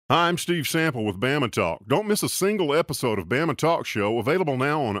Hi, I'm Steve Sample with Bama Talk. Don't miss a single episode of Bama Talk Show, available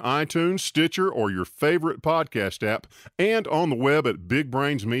now on iTunes, Stitcher, or your favorite podcast app, and on the web at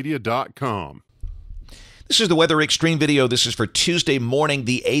bigbrainsmedia.com. This is the Weather Xtreme video. This is for Tuesday morning,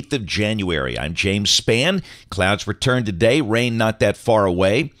 the 8th of January. I'm James Spann. Clouds return today, rain not that far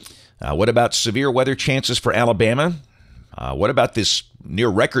away. What about severe weather chances for Alabama? What about this near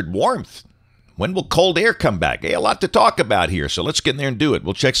record warmth? When will cold air come back? Hey, a lot to talk about here, so let's get in there and do it.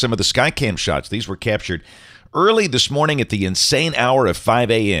 We'll check some of the Skycam shots. These were captured early this morning at the insane hour of 5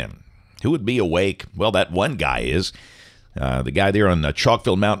 a.m. Who would be awake? Well, that one guy is. The guy there on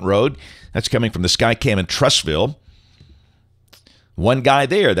Chalkville Mountain Road. That's coming from the Skycam in Trussville. One guy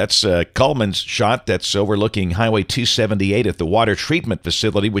there. That's Coleman's shot. That's overlooking Highway 278 at the water treatment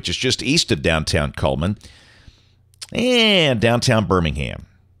facility, which is just east of downtown Coleman and downtown Birmingham.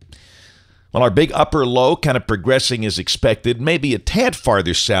 Well, our big upper low kind of progressing as expected, maybe a tad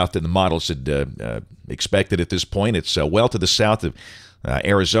farther south than the models had expected at this point. It's well to the south of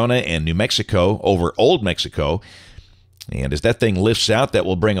Arizona and New Mexico over Old Mexico. And as that thing lifts out, that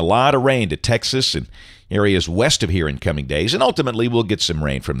will bring a lot of rain to Texas and areas west of here in coming days. And ultimately, we'll get some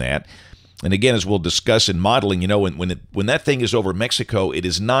rain from that. And again, as we'll discuss in modeling, you know, when that thing is over Mexico, it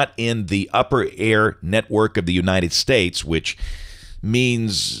is not in the upper air network of the United States, which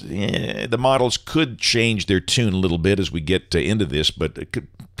means the models could change their tune a little bit as we get into this, but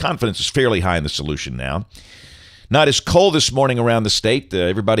confidence is fairly high in the solution now. Not as cold this morning around the state.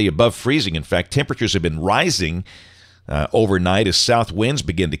 Everybody above freezing. In fact, temperatures have been rising overnight as south winds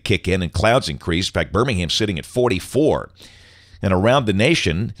begin to kick in and clouds increase. In fact, Birmingham's sitting at 44. And around the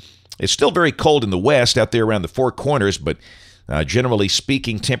nation, it's still very cold in the west out there around the Four Corners, but generally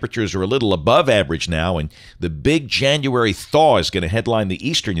speaking, temperatures are a little above average now, and the big January thaw is going to headline the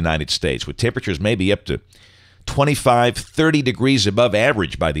eastern United States, with temperatures maybe up to 25, 30 degrees above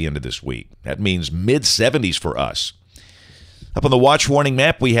average by the end of this week. That means mid-70s for us. Up on the watch warning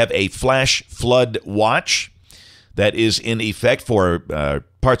map, we have a flash flood watch that is in effect for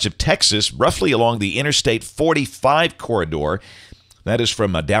parts of Texas, roughly along the Interstate 45 corridor. That is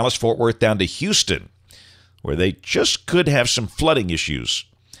from Dallas-Fort Worth down to Houston, where they just could have some flooding issues.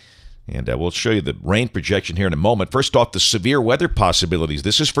 And we'll show you the rain projection here in a moment. First off, the severe weather possibilities.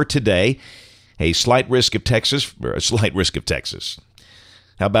 This is for today. A slight risk of Texas, or a slight risk of Texas.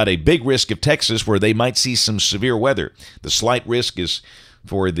 How about a big risk of Texas where they might see some severe weather? The slight risk is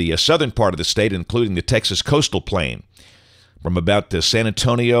for the southern part of the state, including the Texas coastal plain. From about San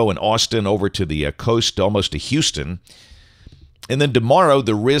Antonio and Austin over to the coast, almost to Houston. And then tomorrow,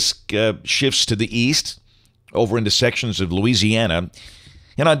 the risk shifts to the east, over into sections of Louisiana.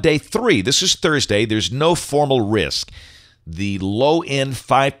 And on day 3, this is Thursday, there's no formal risk. The low-end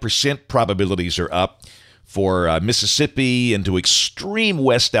 5% probabilities are up for Mississippi into extreme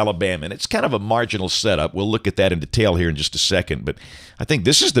west Alabama. And it's kind of a marginal setup. We'll look at that in detail here in just a second. But I think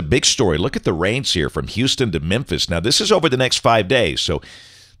this is the big story. Look at the rains here from Houston to Memphis. Now, this is over the next 5 days. So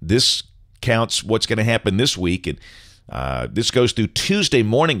this counts what's going to happen this week. And this goes through Tuesday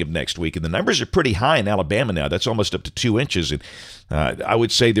morning of next week, and the numbers are pretty high in Alabama now. That's almost up to 2 inches. And I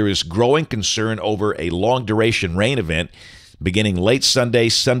would say there is growing concern over a long-duration rain event beginning late Sunday,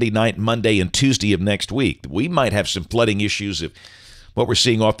 Sunday night, Monday, and Tuesday of next week. We might have some flooding issues if what we're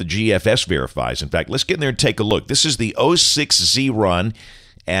seeing off the GFS verifies. In fact, let's get in there and take a look. This is the 06Z run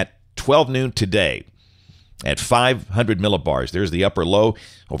at 12 noon today. At 500 millibars. There's the upper low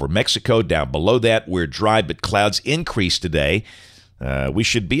over Mexico. Down below that, we're dry, but clouds increase today. We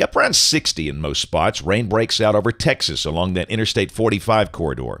should be up around 60 in most spots. Rain breaks out over Texas along that Interstate 45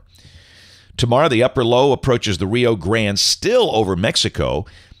 corridor. Tomorrow, the upper low approaches the Rio Grande, still over Mexico.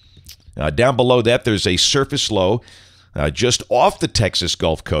 Down below that, there's a surface low just off the Texas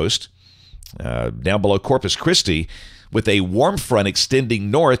Gulf Coast, down below Corpus Christi, with a warm front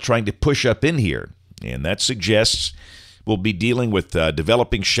extending north trying to push up in here. And that suggests we'll be dealing with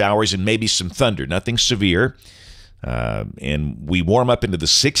developing showers and maybe some thunder. Nothing severe. And we warm up into the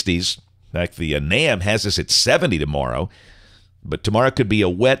 60s. In fact, the NAM has us at 70 tomorrow. But tomorrow could be a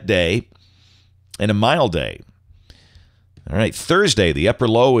wet day and a mild day. All right, Thursday, the upper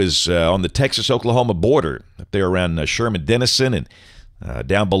low is on the Texas-Oklahoma border, up there around Sherman-Denison. And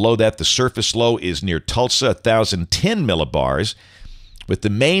down below that, the surface low is near Tulsa, 1,010 millibars. With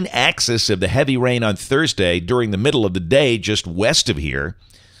the main axis of the heavy rain on Thursday during the middle of the day just west of here,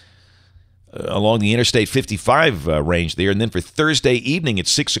 along the Interstate 55 range there. And then for Thursday evening at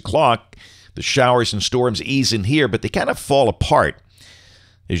 6 o'clock, the showers and storms ease in here, but they kind of fall apart,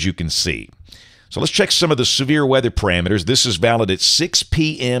 as you can see. So let's check some of the severe weather parameters. This is valid at 6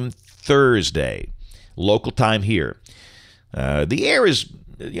 p.m. Thursday, local time here. The air is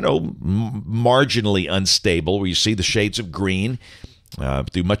marginally unstable, where you see the shades of green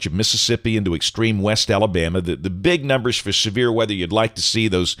through much of Mississippi into extreme West Alabama. The big numbers for severe weather, you'd like to see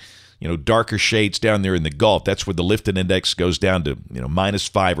those, darker shades down there in the Gulf. That's where the Lifton Index goes down to,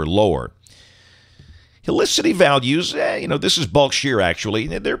 -5 or lower. Helicity values, this is bulk shear actually.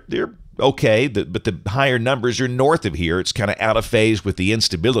 They're okay, but the higher numbers are north of here. It's kind of out of phase with the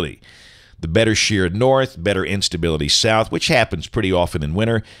instability. The better shear north, better instability south, which happens pretty often in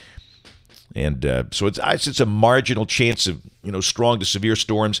winter. And so it's a marginal chance of, strong to severe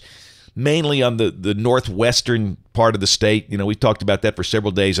storms, mainly on the northwestern part of the state. We've talked about that for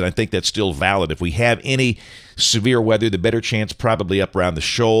several days, and I think that's still valid. If we have any severe weather, the better chance probably up around the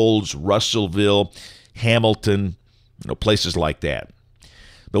Shoals, Russellville, Hamilton, places like that.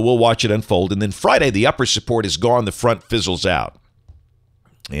 But we'll watch it unfold. And then Friday, the upper support is gone. The front fizzles out.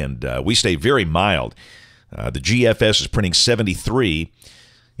 And we stay very mild. The GFS is printing 73.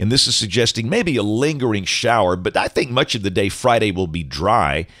 And this is suggesting maybe a lingering shower, but I think much of the day Friday will be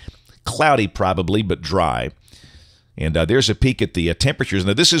dry. Cloudy probably, but dry. And there's a peek at the temperatures.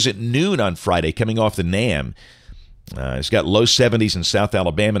 Now, this is at noon on Friday, coming off the NAM. It's got low 70s in South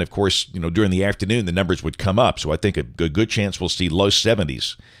Alabama, and of course, during the afternoon, the numbers would come up. So I think a good chance we'll see low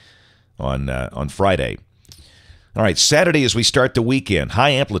 70s on Friday. All right, Saturday as we start the weekend,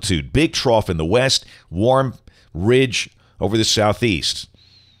 high amplitude, big trough in the west, warm ridge over the southeast.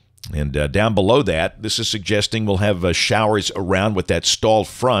 And down below that, this is suggesting we'll have showers around with that stalled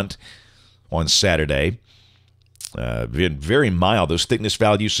front on Saturday. Very mild. Those thickness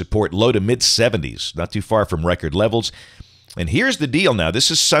values support low to mid-70s, not too far from record levels. And here's the deal now. This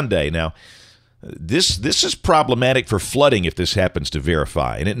is Sunday. Now, this is problematic for flooding if this happens to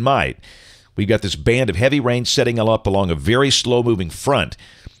verify, and it might. We've got this band of heavy rain setting up along a very slow-moving front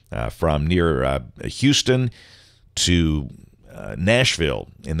from near Houston to Nashville,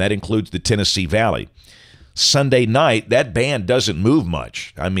 and that includes the Tennessee Valley. Sunday night, that band doesn't move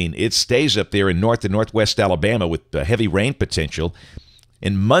much. I mean, it stays up there in north and northwest Alabama with heavy rain potential.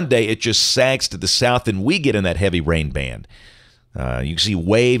 And Monday, it just sags to the south, and we get in that heavy rain band. You can see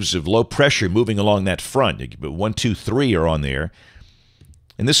waves of low pressure moving along that front. 1, 2, 3 are on there.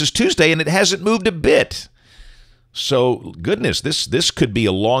 And this is Tuesday, and it hasn't moved a bit. So, goodness, this could be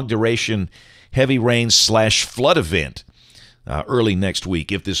a long-duration heavy rain/flood event early next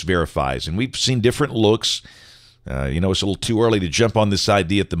week if this verifies. And we've seen different looks. It's a little too early to jump on this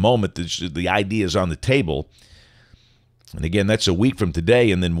idea at the moment. The idea is on the table. And again, that's a week from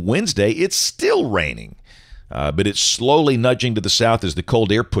today. And then Wednesday, it's still raining. But it's slowly nudging to the south as the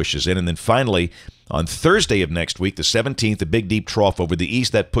cold air pushes in. And then finally, on Thursday of next week, the 17th, a big deep trough over the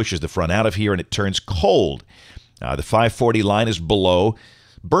east. That pushes the front out of here, and it turns cold. The 540 line is below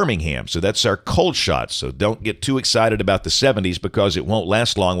Birmingham, so that's our cold shot. So don't get too excited about the 70s because it won't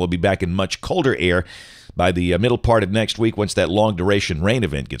last long. We'll be back in much colder air by the middle part of next week once that long-duration rain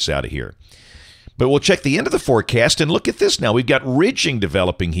event gets out of here. But we'll check the end of the forecast and look at this now. We've got ridging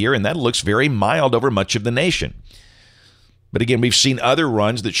developing here, and that looks very mild over much of the nation. But again, we've seen other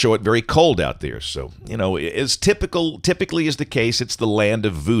runs that show it very cold out there. So, as typically is the case, it's the land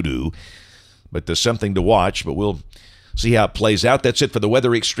of voodoo. But there's something to watch, but we'll see how it plays out. That's it for the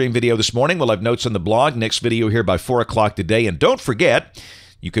Weather Extreme video this morning. We'll have notes on the blog. Next video here by 4 o'clock today. And don't forget,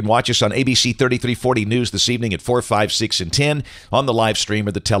 you can watch us on ABC 3340 News this evening at 4, 5, 6, and 10 on the live stream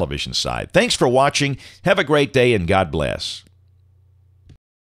or the television side. Thanks for watching. Have a great day, and God bless.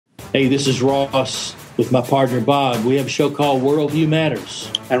 Hey, this is Ross with my partner Bob. We have a show called Worldview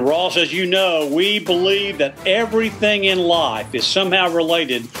Matters. And Ross, as you know, we believe that everything in life is somehow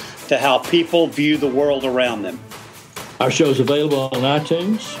related to how people view the world around them. Our show is available on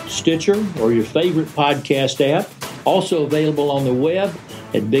iTunes, Stitcher, or your favorite podcast app. Also available on the web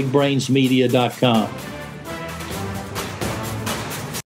at bigbrainsmedia.com.